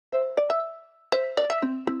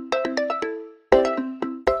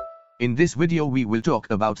In this video we will talk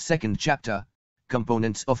about second chapter,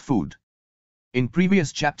 components of food. In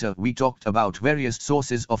previous chapter we talked about various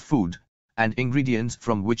sources of food, and ingredients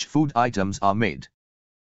from which food items are made.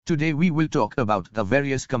 Today we will talk about the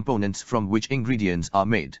various components from which ingredients are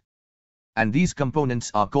made. And these components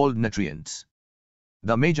are called nutrients.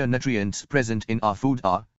 The major nutrients present in our food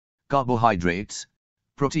are carbohydrates,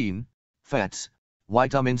 protein, fats,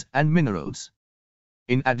 vitamins and minerals.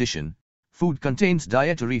 In addition, food contains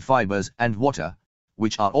dietary fibers and water,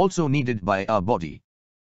 which are also needed by our body.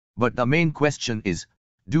 But the main question is,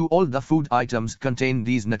 do all the food items contain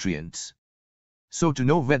these nutrients? So to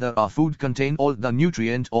know whether our food contain all the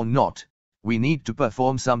nutrient or not, we need to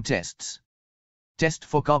perform some tests. Test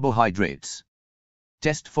for carbohydrates,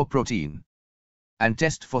 test for protein, and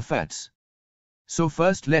test for fats. So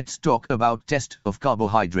first let's talk about test of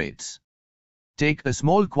carbohydrates. Take a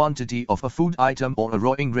small quantity of a food item or a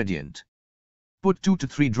raw ingredient. Put 2 to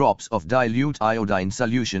 3 drops of dilute iodine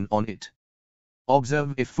solution on it.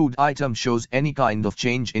 Observe if food item shows any kind of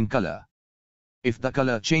change in color. If the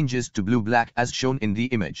color changes to blue-black as shown in the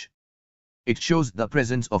image, it shows the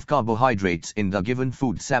presence of carbohydrates in the given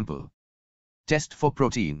food sample. Test for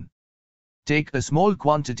protein. Take a small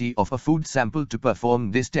quantity of a food sample to perform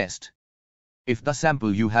this test. If the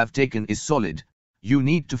sample you have taken is solid, you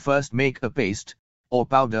need to first make a paste, or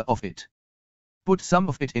powder of it. Put some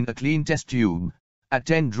of it in a clean test tube, add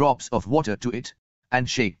 10 drops of water to it, and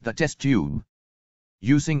shake the test tube.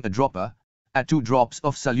 Using a dropper, add 2 drops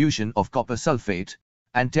of solution of copper sulfate,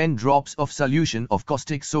 and 10 drops of solution of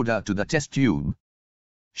caustic soda to the test tube.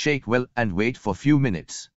 Shake well and wait for few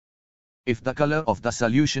minutes. If the color of the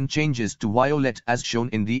solution changes to violet as shown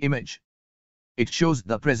in the image, it shows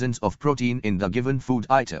the presence of protein in the given food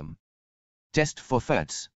item. Test for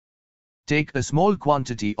fats. Take a small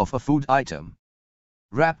quantity of a food item.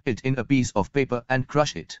 Wrap it in a piece of paper and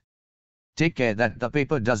crush it. Take care that the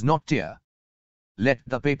paper does not tear. Let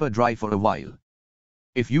the paper dry for a while.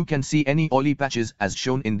 If you can see any oily patches as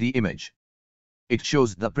shown in the image, it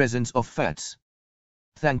shows the presence of fats.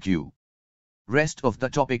 Thank you. Rest of the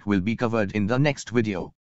topic will be covered in the next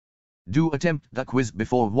video. Do attempt the quiz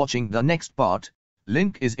before watching the next part,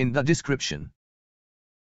 link is in the description.